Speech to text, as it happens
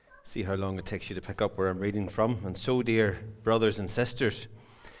See how long it takes you to pick up where I'm reading from. And so, dear brothers and sisters,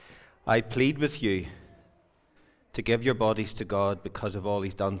 I plead with you to give your bodies to God because of all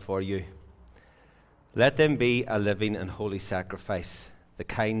He's done for you. Let them be a living and holy sacrifice, the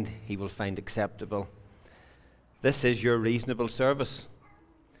kind He will find acceptable. This is your reasonable service.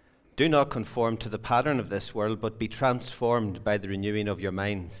 Do not conform to the pattern of this world, but be transformed by the renewing of your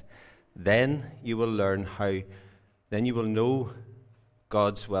minds. Then you will know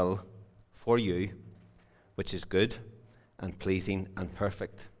God's will for you, which is good and pleasing and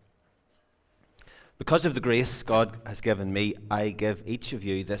perfect. Because of the grace God has given me, I give each of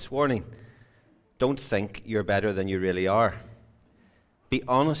you this warning. Don't think you're better than you really are. Be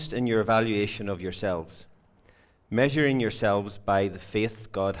honest in your evaluation of yourselves, measuring yourselves by the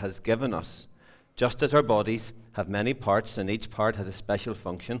faith God has given us. Just as our bodies have many parts and each part has a special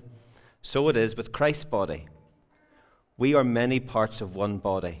function, so it is with Christ's body. We are many parts of one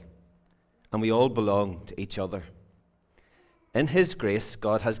body, and we all belong to each other. In His grace,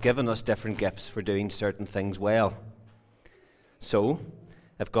 God has given us different gifts for doing certain things well. So,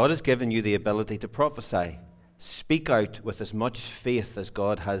 if God has given you the ability to prophesy, speak out with as much faith as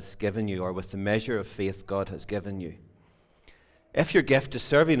God has given you, or with the measure of faith God has given you. If your gift is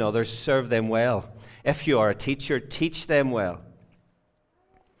serving others, serve them well. If you are a teacher, teach them well.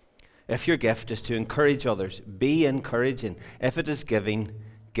 If your gift is to encourage others, be encouraging. If it is giving,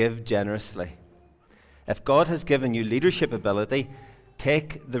 give generously. If God has given you leadership ability,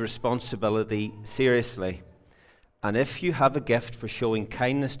 take the responsibility seriously. And if you have a gift for showing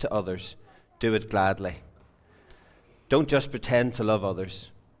kindness to others, do it gladly. Don't just pretend to love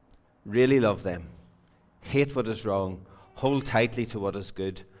others. Really love them. Hate what is wrong. Hold tightly to what is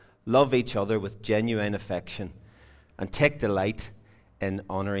good. Love each other with genuine affection. And take delight in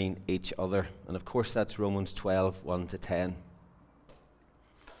honoring each other. And of course, that's Romans 12, 1-10.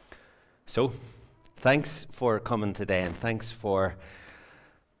 So, thanks for coming today, and thanks for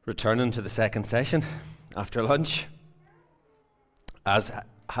returning to the second session after lunch. As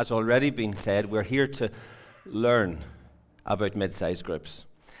has already been said, we're here to learn about mid-sized groups.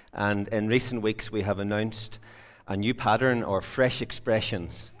 And in recent weeks, we have announced a new pattern or fresh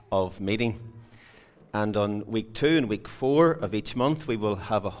expressions of meeting. And on week 2 and week 4 of each month, we will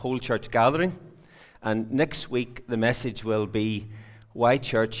have a whole church gathering. And next week, the message will be, why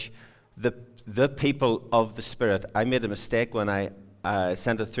church? The people of the Spirit. I made a mistake when I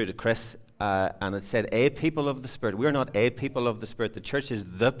sent it through to Chris, and it said a people of the Spirit. We're not a people of the Spirit. The church is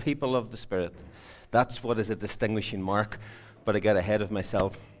the people of the Spirit. That's what is a distinguishing mark, but I got ahead of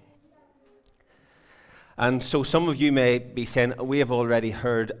myself. And so some of you may be saying, we have already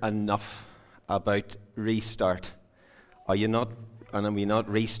heard enough about restart. Are we not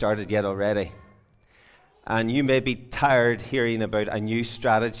restarted yet already? And you may be tired hearing about a new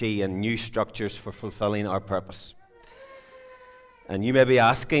strategy and new structures for fulfilling our purpose. And you may be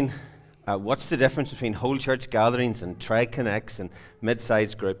asking, what's the difference between whole church gatherings and tri-connects and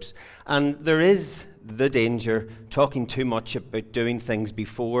mid-sized groups? And there is the danger talking too much about doing things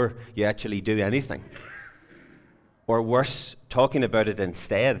before you actually do anything. Or worse, talking about it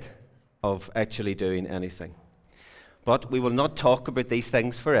instead of actually doing anything. But we will not talk about these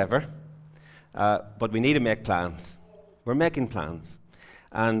things forever. But we need to make plans. We're making plans.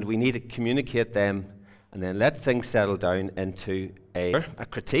 And we need to communicate them and then let things settle down into a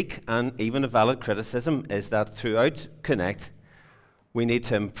critique, and even a valid criticism is that throughout Connect, we need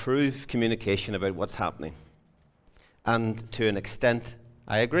to improve communication about what's happening. And to an extent,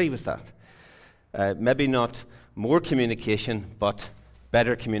 I agree with that. Maybe not more communication, but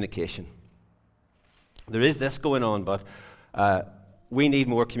better communication. There is this going on, but we need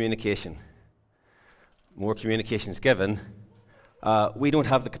more communication. More communication is given. We don't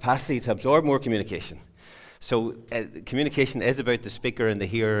have the capacity to absorb more communication. So communication is about the speaker and the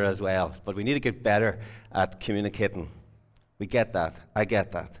hearer as well, but we need to get better at communicating. We get that. I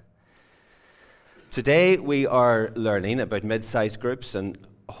get that. Today we are learning about mid-sized groups, and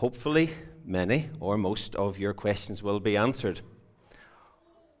hopefully many or most of your questions will be answered.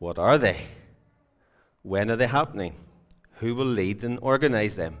 What are they? When are they happening? Who will lead and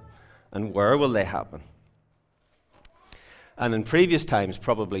organize them? And where will they happen? And in previous times,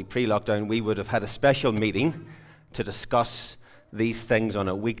 probably pre-lockdown, we would have had a special meeting to discuss these things on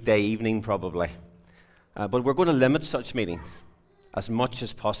a weekday evening, probably. But we're going to limit such meetings as much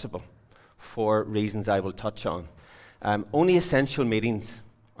as possible for reasons I will touch on. Only essential meetings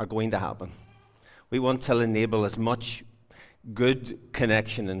are going to happen. We want to enable as much good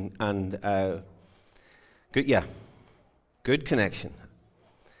connection and good connection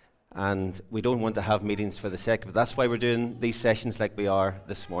And we don't want to have meetings for the sake of it. That's why we're doing these sessions like we are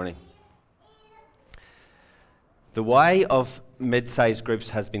this morning. The why of mid-sized groups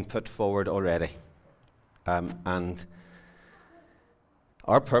has been put forward already. And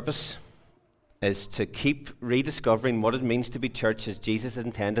our purpose is to keep rediscovering what it means to be church as Jesus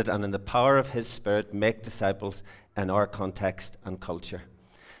intended, and in the power of his Spirit make disciples in our context and culture.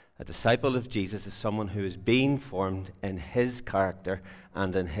 A disciple of Jesus is someone who is being formed in his character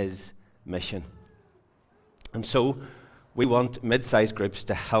and in his mission. And so we want mid-sized groups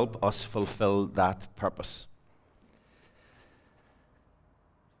to help us fulfill that purpose.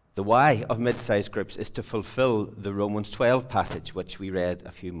 The why of mid-sized groups is to fulfill the Romans 12 passage, which we read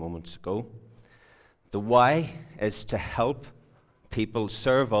a few moments ago. The why is to help people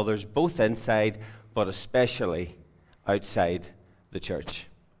serve others, both inside but especially outside the church.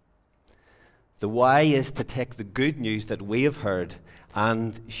 The why is to take the good news that we have heard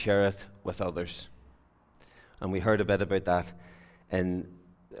and share it with others. And we heard a bit about that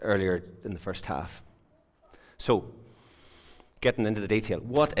earlier in the first half. So, getting into the detail,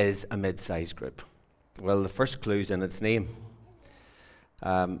 what is a mid-sized group? Well, the first clue is in its name.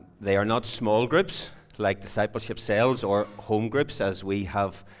 They are not small groups like discipleship cells or home groups as we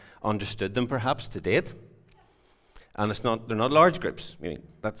have understood them perhaps to date. And they're not large groups. I mean,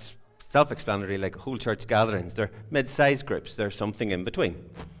 that's self-explanatory, like whole church gatherings. They're mid-sized groups. They're something in between.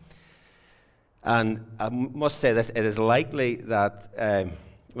 And I must say this, it is likely that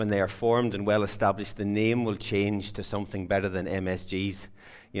when they are formed and well established, the name will change to something better than MSGs.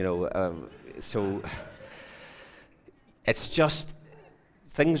 So it's just,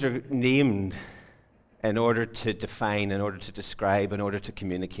 things are named in order to define, in order to describe, in order to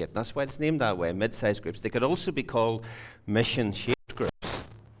communicate. That's why it's named that way, mid-sized groups. They could also be called mission-shaped groups,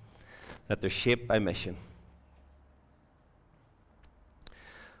 that they're shaped by mission.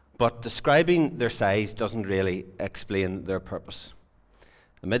 But describing their size doesn't really explain their purpose.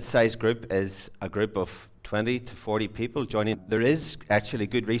 A mid-sized group is a group of 20 to 40 people joining. There is actually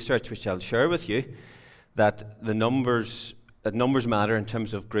good research, which I'll share with you, that numbers matter in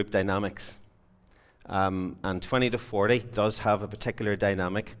terms of group dynamics. And 20 to 40 does have a particular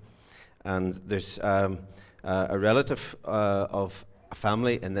dynamic. And there's a relative of a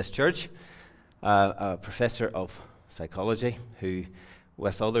family in this church, a professor of psychology, who,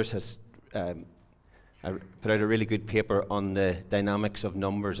 with others, has put out a really good paper on the dynamics of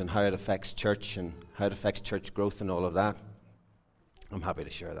numbers and how it affects church and how it affects church growth and all of that. I'm happy to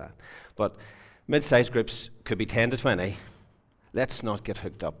share that. But mid-sized groups could be 10 to 20. Let's not get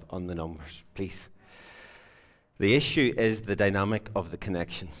hooked up on the numbers, please. The issue is the dynamic of the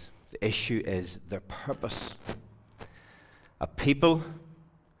connections. The issue is their purpose. A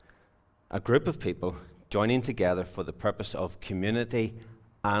group of people joining together for the purpose of community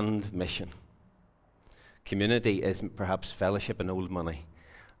and mission. Community is perhaps fellowship and old money,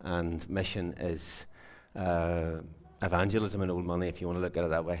 and mission is evangelism and old money, if you want to look at it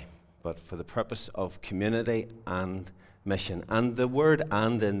that way. But for the purpose of community and mission. And the word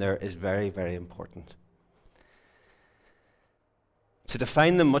 "and" in there is very, very important. To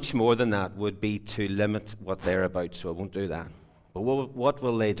define them much more than that would be to limit what they're about, so I won't do that. But what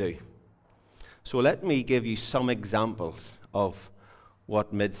will they do? So let me give you some examples of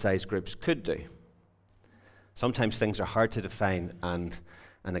what mid-sized groups could do. Sometimes things are hard to define, and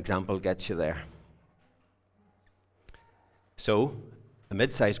an example gets you there. So a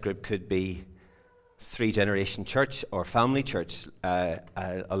mid-sized group could be three-generation church or family church, a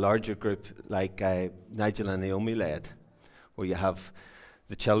larger group like Nigel and Naomi led, where you have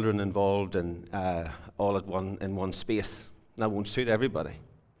the children involved and all in one space. That won't suit everybody.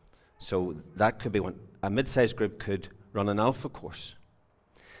 So that could be one. A mid-sized group could run an alpha course.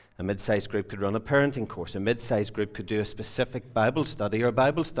 A mid-sized group could run a parenting course. A mid-sized group could do a specific Bible study or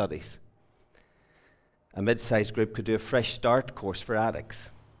Bible studies. A mid-sized group could do a fresh start course for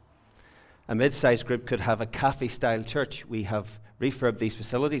addicts. A mid-sized group could have a cafe-style church. We have refurbed these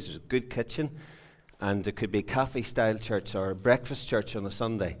facilities. There's a good kitchen. And it could be a cafe-style church or a breakfast church on a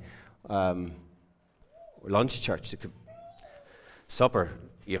Sunday. Or lunch church. It could supper.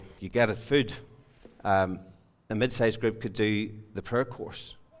 You get it, food. A mid-sized group could do the prayer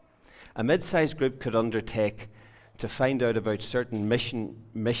course. A mid-sized group could undertake to find out about certain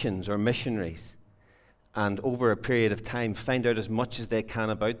missions or missionaries, and over a period of time find out as much as they can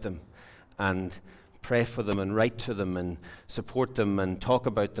about them, and pray for them and write to them and support them and talk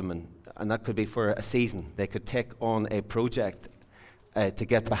about them, and that could be for a season. They could take on a project to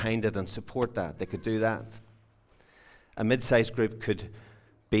get behind it and support that. They could do that. A mid-sized group could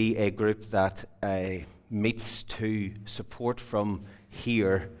be a group that meets to support from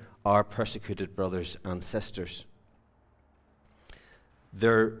here our persecuted brothers and sisters.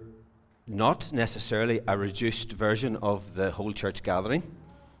 They're not necessarily a reduced version of the whole church gathering,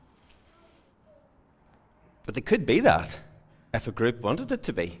 but they could be that if a group wanted it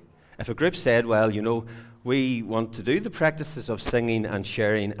to be. If a group said, well, we want to do the practices of singing and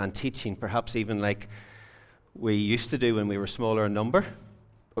sharing and teaching, perhaps even like we used to do when we were smaller in number,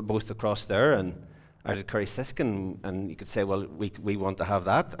 both across there and out at Currysiskin, and you could say, well, we want to have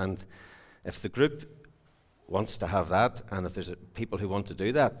that, and if the group wants to have that, and if there's people who want to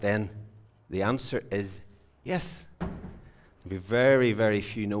do that, then the answer is yes. There'll be very, very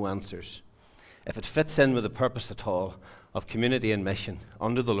few no answers. If it fits in with the purpose at all of community and mission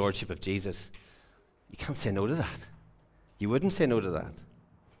under the lordship of Jesus, you can't say no to that. You wouldn't say no to that.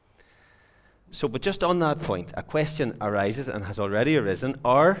 So, but just on that point, a question arises and has already arisen.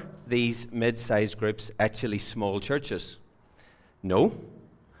 Are these mid-sized groups actually small churches? No,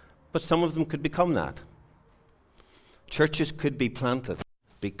 but some of them could become that. Churches could be planted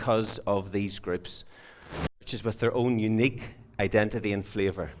because of these groups, churches with their own unique identity and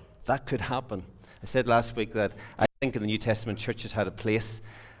flavour. That could happen. I said last week that I think in the New Testament churches had a place,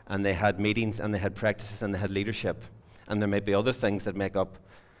 and they had meetings, and they had practices, and they had leadership. And there may be other things that make up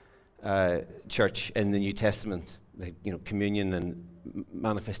church in the New Testament, like, communion and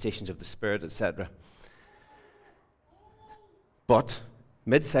manifestations of the Spirit, etc. But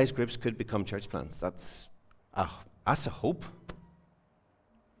mid-sized groups could become church plants. That's a hope.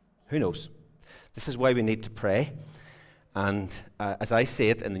 Who knows? This is why we need to pray. And as I say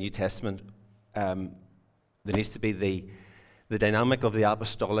it in the New Testament, there needs to be the dynamic of the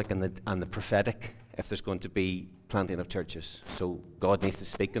apostolic and the prophetic if there's going to be planting of churches. So God needs to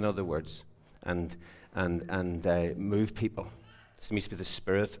speak, in other words, and move people. This needs to be the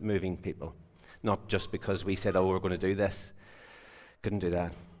Spirit moving people, not just because we said, we're going to do this. Couldn't do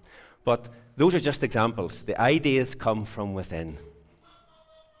that. But those are just examples. The ideas come from within.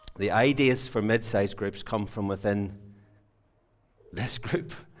 The ideas for mid-sized groups come from within this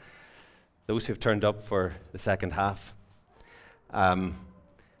group, those who've turned up for the second half, and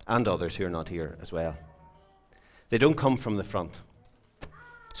others who are not here as well. They don't come from the front.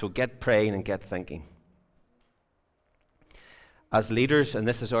 So get praying and get thinking. As leaders, and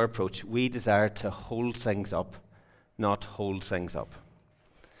this is our approach, we desire to hold things up, not hold things up.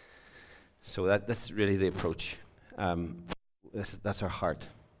 So this is really the approach. That's our heart.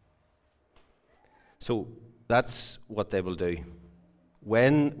 So that's what they will do.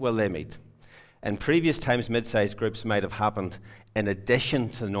 When will they meet? In previous times, mid-sized groups might have happened in addition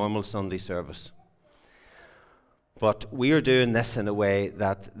to the normal Sunday service. But we are doing this in a way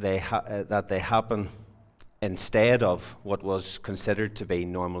that they happen instead of what was considered to be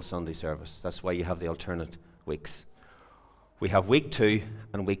normal Sunday service. That's why you have the alternate weeks. We have week 2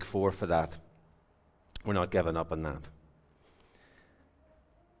 and week 4 for that. We're not giving up on that.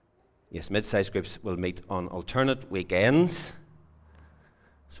 Yes, mid-sized groups will meet on alternate weekends.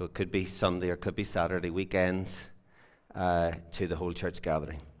 So it could be Sunday or it could be Saturday weekends to the whole church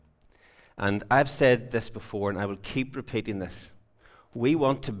gathering. And I've said this before, and I will keep repeating this. We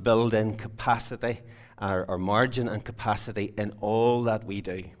want to build in capacity, our margin and capacity in all that we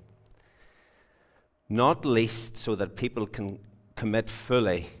do. Not least so that people can commit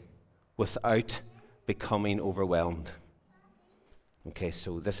fully without becoming overwhelmed. Okay,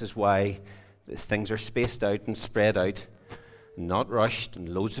 so this is why these things are spaced out and spread out, not rushed, and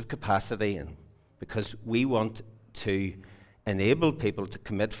loads of capacity, and because we want to enable people to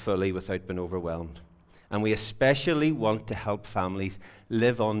commit fully without being overwhelmed. And we especially want to help families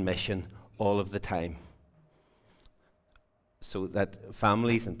live on mission all of the time. So that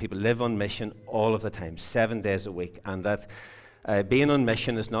families and people live on mission all of the time, 7 days a week, and that being on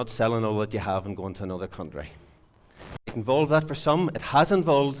mission is not selling all that you have and going to another country. It involved that for some. It has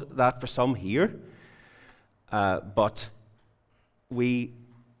involved that for some here, but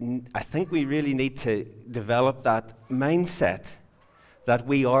I think we really need to develop that mindset that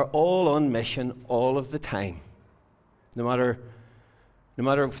we are all on mission all of the time, no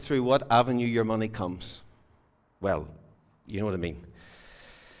matter through what avenue your money comes. Well, you know what I mean.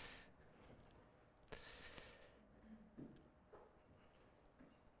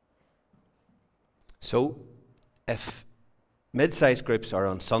 So, if mid-sized groups are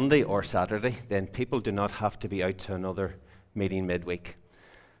on Sunday or Saturday, then people do not have to be out to another meeting midweek,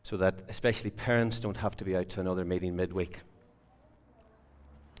 so that especially parents don't have to be out to another meeting midweek.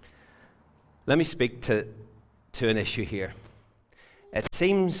 Let me speak to an issue here. It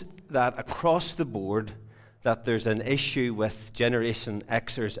seems that across the board that there's an issue with Generation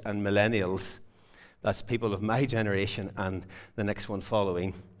Xers and Millennials, that's people of my generation and the next one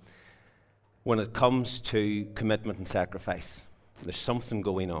following, when it comes to commitment and sacrifice. There's something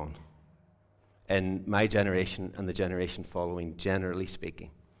going on in my generation and the generation following, generally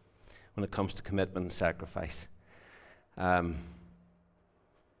speaking, when it comes to commitment and sacrifice. And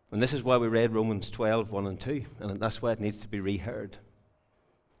this is why we read Romans 12, 1 and 2, and that's why it needs to be reheard.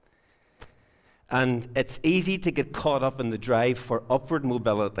 And it's easy to get caught up in the drive for upward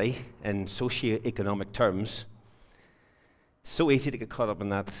mobility in socio-economic terms. So easy to get caught up in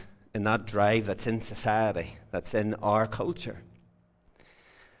that drive that's in society, that's in our culture.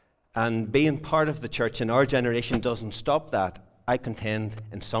 And being part of the church in our generation doesn't stop that. I contend,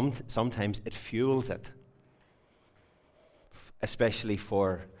 and sometimes it fuels it, especially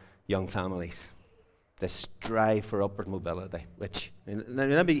for young families. This drive for upward mobility, which,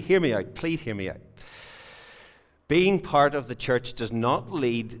 hear me out, please hear me out. Being part of the church does not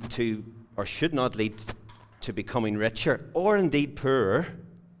lead to, or should not lead to becoming richer, or indeed poorer,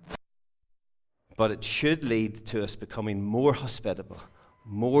 but it should lead to us becoming more hospitable,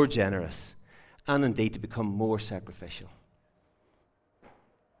 more generous, and indeed to become more sacrificial.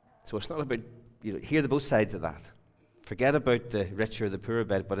 So it's not about, hear the both sides of that. Forget about the richer or the poorer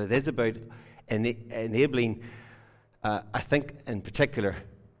bit, but it is about enabling, I think in particular,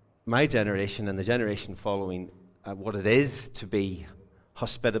 my generation and the generation following, what it is to be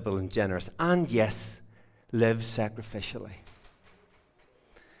hospitable and generous, and yes, live sacrificially.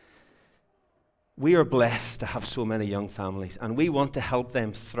 We are blessed to have so many young families, and we want to help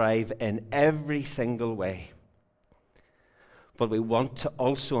them thrive in every single way. But we want to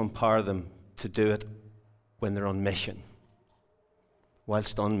also empower them to do it when they're on mission,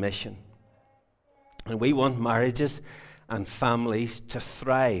 whilst on mission. And we want marriages and families to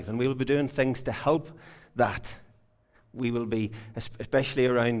thrive, and we will be doing things to help that. We will be, especially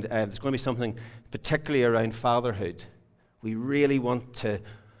around, there's going to be something particularly around fatherhood. We really want to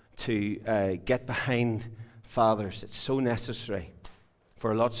get behind fathers. It's so necessary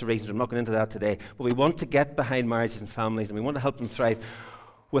for lots of reasons. I'm not going into that today. But we want to get behind marriages and families, and we want to help them thrive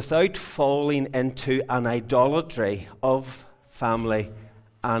without falling into an idolatry of family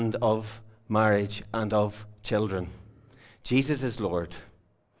and of marriage and of children. Jesus is Lord.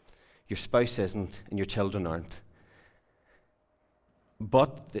 Your spouse isn't, and your children aren't.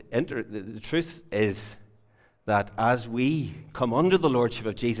 But the truth is that as we come under the lordship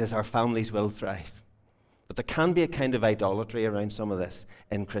of Jesus, our families will thrive. But there can be a kind of idolatry around some of this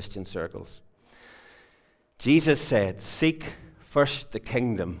in Christian circles. Jesus said, "Seek first the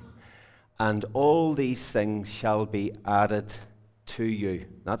kingdom, and all these things shall be added to you."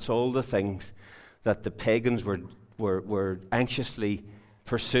 That's all the things that the pagans were anxiously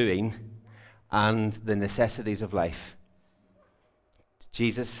pursuing, and the necessities of life.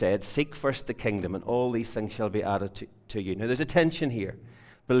 Jesus said, "Seek first the kingdom, and all these things shall be added to you." Now, there's a tension here.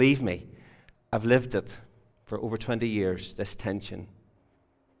 Believe me, I've lived it for over 20 years, this tension.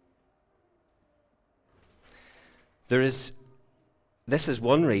 This is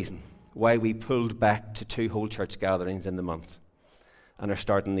one reason why we pulled back to 2 whole church gatherings in the month and are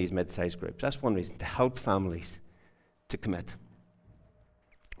starting these mid-sized groups. That's one reason, to help families to commit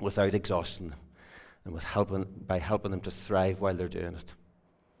without exhausting them, and by helping them to thrive while they're doing it.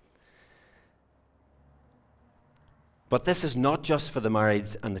 But this is not just for the married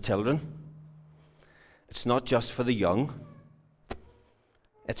and the children. It's not just for the young.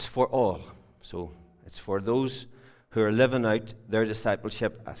 It's for all. So it's for those who are living out their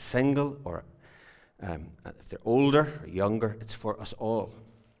discipleship as single, or if they're older or younger, it's for us all.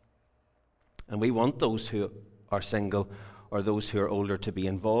 And we want those who are single or those who are older to be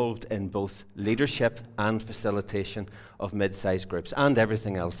involved in both leadership and facilitation of mid-sized groups and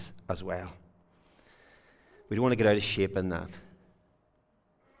everything else as well. We don't want to get out of shape in that.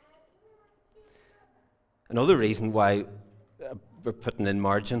 Another reason why we're putting in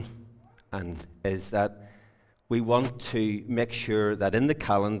margin is that we want to make sure that in the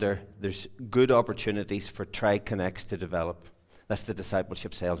calendar there's good opportunities for Tri-Connects to develop. That's the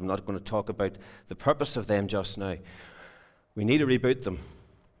discipleship sales. I'm not going to talk about the purpose of them just now. We need to reboot them.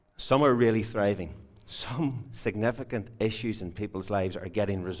 Some are really thriving. Some significant issues in people's lives are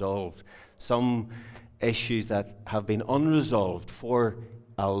getting resolved. Some issues that have been unresolved for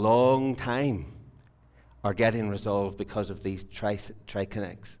a long time are getting resolved because of these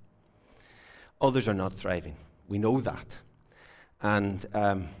Tri-Connects. Others are not thriving. We know that. And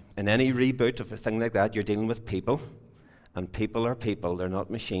in any reboot of a thing like that, you're dealing with people, and people are people. They're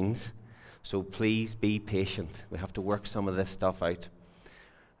not machines. So please be patient. We have to work some of this stuff out.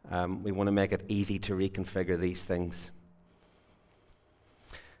 We want to make it easy to reconfigure these things.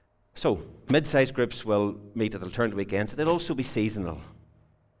 So, mid-sized groups will meet at alternate weekends. They'll also be seasonal.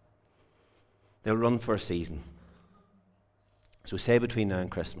 They'll run for a season. So say between now and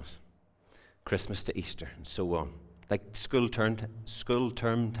Christmas, Christmas to Easter, and so on. Like school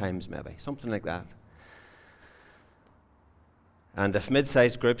term times maybe, something like that. And if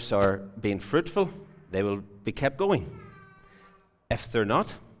mid-sized groups are being fruitful, they will be kept going. If they're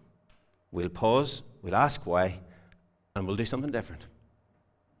not, we'll pause, we'll ask why, and we'll do something different.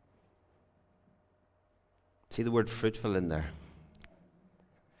 See the word fruitful in there?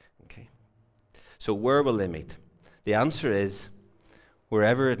 Okay. So where will they meet? The answer is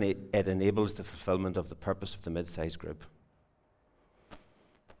wherever it enables the fulfillment of the purpose of the mid-sized group.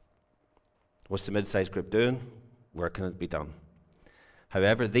 What's the mid-sized group doing? Where can it be done?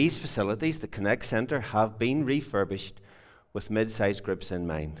 However, these facilities, the Connect Centre, have been refurbished with mid-sized groups in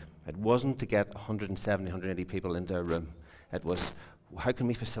mind. It wasn't to get 170, 180 people into a room. It was, how can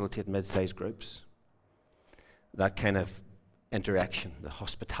we facilitate mid-sized groups? That kind of interaction, the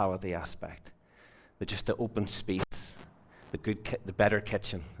hospitality aspect, the open space, the better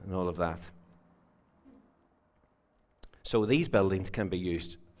kitchen, and all of that. So these buildings can be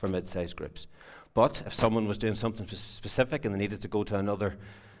used for mid-sized groups. But if someone was doing something specific and they needed to go to another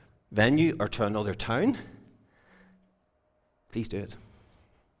venue or to another town, please do it.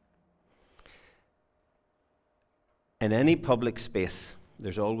 In any public space,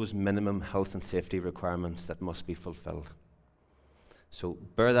 there's always minimum health and safety requirements that must be fulfilled. So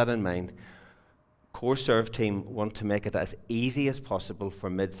bear that in mind. Core Serve team want to make it as easy as possible for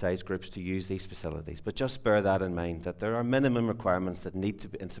mid-sized groups to use these facilities, but just bear that in mind, that there are minimum requirements that need to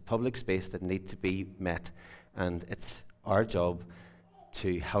be, it's a public space that need to be met, and it's our job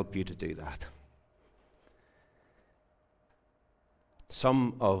to help you to do that.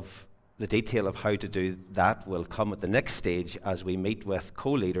 Some of the detail of how to do that will come at the next stage as we meet with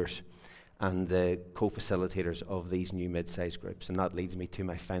co-leaders and the co-facilitators of these new mid-sized groups. And that leads me to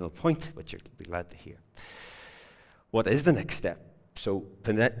my final point, which you'll be glad to hear. What is the next step? So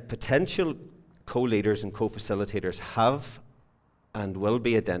potential co-leaders and co-facilitators have and will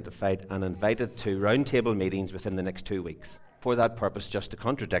be identified and invited to roundtable meetings within the next 2 weeks. For that purpose, just to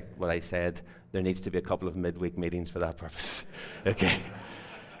contradict what I said, there needs to be a couple of midweek meetings for that purpose. Okay.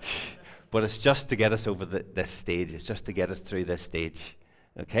 But it's just to get us over this stage. It's just to get us through this stage.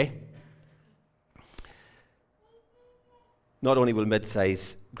 Okay? Not only will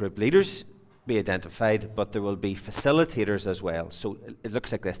mid-size group leaders be identified, but there will be facilitators as well. So it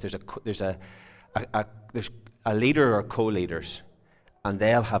looks like this. There's a leader or co-leaders, and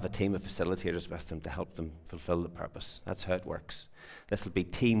they'll have a team of facilitators with them to help them fulfill the purpose. That's how it works. This will be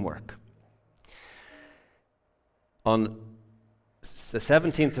teamwork. On the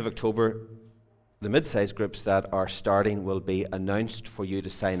 17th of October, the mid-size groups that are starting will be announced for you to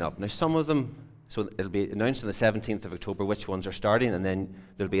sign up. Now, some of them, so it'll be announced on the 17th of October which ones are starting, and then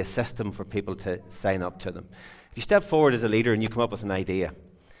there'll be a system for people to sign up to them. If you step forward as a leader and you come up with an idea,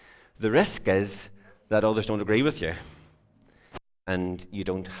 the risk is that others don't agree with you, and you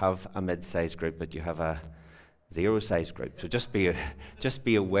don't have a mid-size group, but you have a zero-size group. So just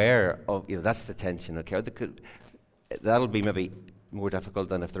be aware of, that's the tension. Okay, that'll be maybe more difficult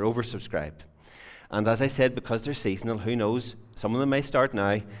than if they're oversubscribed. And as I said, because they're seasonal, who knows? Some of them may start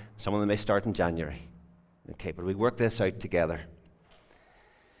now, some of them may start in January. Okay, but we work this out together.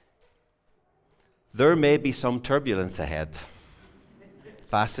 There may be some turbulence ahead.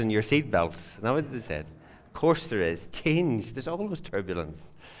 Fasten your seatbelts. Is that what they said? Of course there is. Change. There's always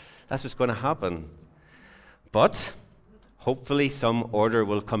turbulence. That's what's going to happen. But hopefully some order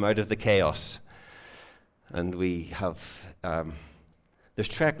will come out of the chaos. And we have, there's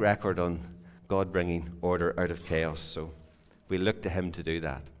track record on God bringing order out of chaos, so we look to Him to do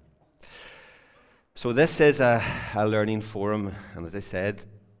that. So this is a learning forum, and as I said,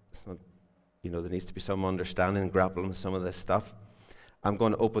 it's not, there needs to be some understanding and grappling with some of this stuff. I'm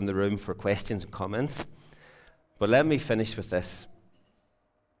going to open the room for questions and comments, but let me finish with this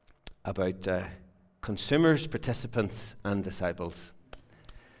about consumers, participants, and disciples.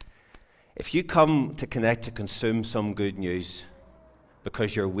 If you come to Connect to consume some good news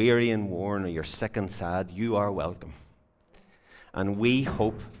because you're weary and worn or you're sick and sad, you are welcome. And we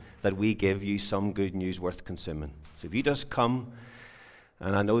hope that we give you some good news worth consuming. So if you just come,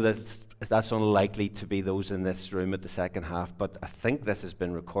 and I know that that's unlikely to be those in this room at the second half, but I think this has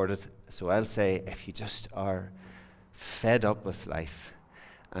been recorded. So I'll say if you just are fed up with life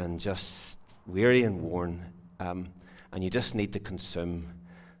and just weary and worn, and you just need to consume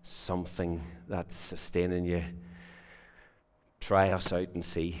something that's sustaining you, try us out and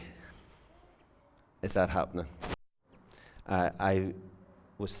see. Is that happening? I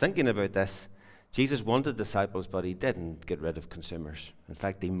was thinking about this Jesus wanted disciples, but he didn't get rid of consumers. In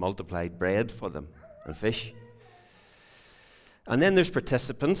fact, he multiplied bread for them and fish. And then there's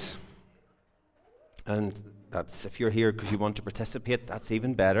participants. And that's, if you're here because you want to participate, that's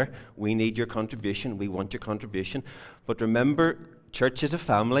even better. We need your contribution. We want your contribution. But remember, church is a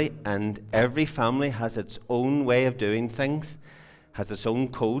family, and every family has its own way of doing things, has its own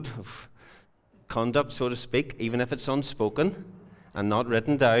code of conduct, so to speak, even if it's unspoken and not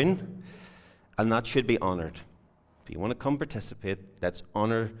written down, and that should be honoured. If you want to come participate, let's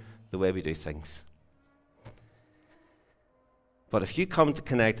honour the way we do things. But if you come to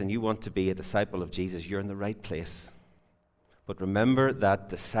Connect and you want to be a disciple of Jesus, you're in the right place. But remember that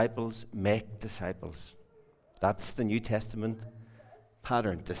disciples make disciples. That's the New Testament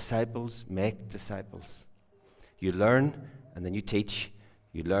pattern. Disciples make disciples. You learn and then you teach.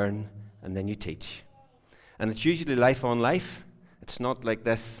 You learn and then you teach. And it's usually life on life. It's not like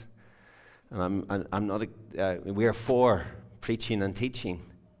this. And I'm not. We are for preaching and teaching.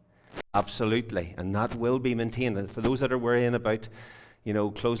 Absolutely, and that will be maintained. And for those that are worrying about,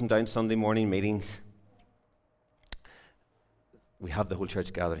 closing down Sunday morning meetings, we have the whole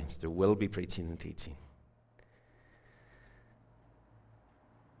church gatherings. There will be preaching and teaching.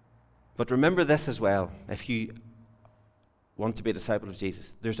 But remember this as well, if you want to be a disciple of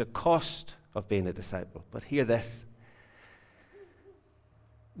Jesus, there's a cost of being a disciple. But hear this,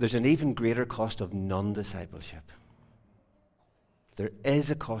 there's an even greater cost of non-discipleship. There is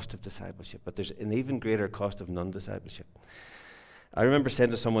a cost of discipleship, but there's an even greater cost of non-discipleship. I remember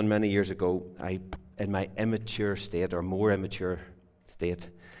saying to someone many years ago, in my immature state, or more immature state,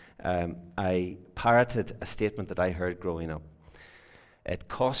 I parroted a statement that I heard growing up. It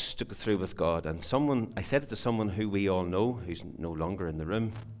costs to go through with God. And I said it to someone who we all know, who's no longer in the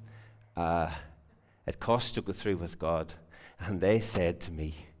room. It costs to go through with God. And they said to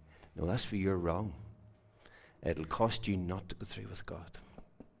me, no, that's where you're wrong. It'll cost you not to go through with God.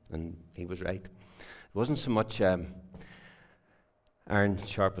 And he was right. It wasn't so much iron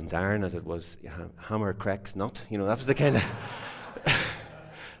sharpens iron as it was hammer cracks nut. That was the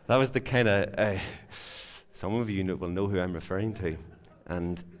kind of, some of you will know who I'm referring to.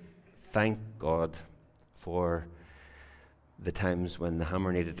 And thank God for the times when the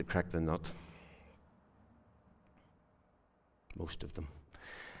hammer needed to crack the nut. Most of them.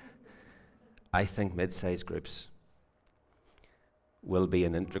 I think mid-sized groups will be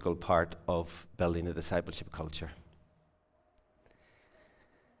an integral part of building a discipleship culture.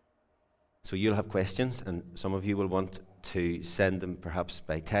 So you'll have questions, and some of you will want to send them perhaps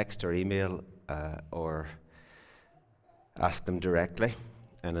by text or email, or ask them directly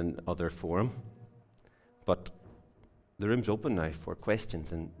in another forum. But the room's open now for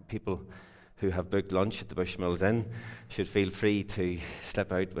questions, and people who have booked lunch at the Bushmills Inn should feel free to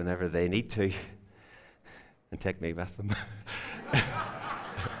slip out whenever they need to and take me with them.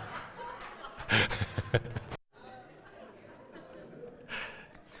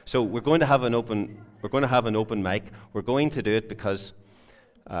 So we're going to have an open mic. We're going to do it because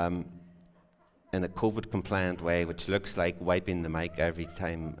in a COVID-compliant way, which looks like wiping the mic every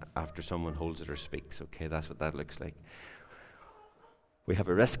time after someone holds it or speaks. Okay, that's what that looks like. We have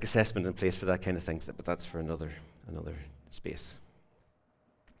a risk assessment in place for that kind of thing, but that's for another space.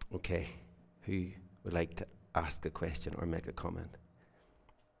 Okay, who would like to ask a question or make a comment?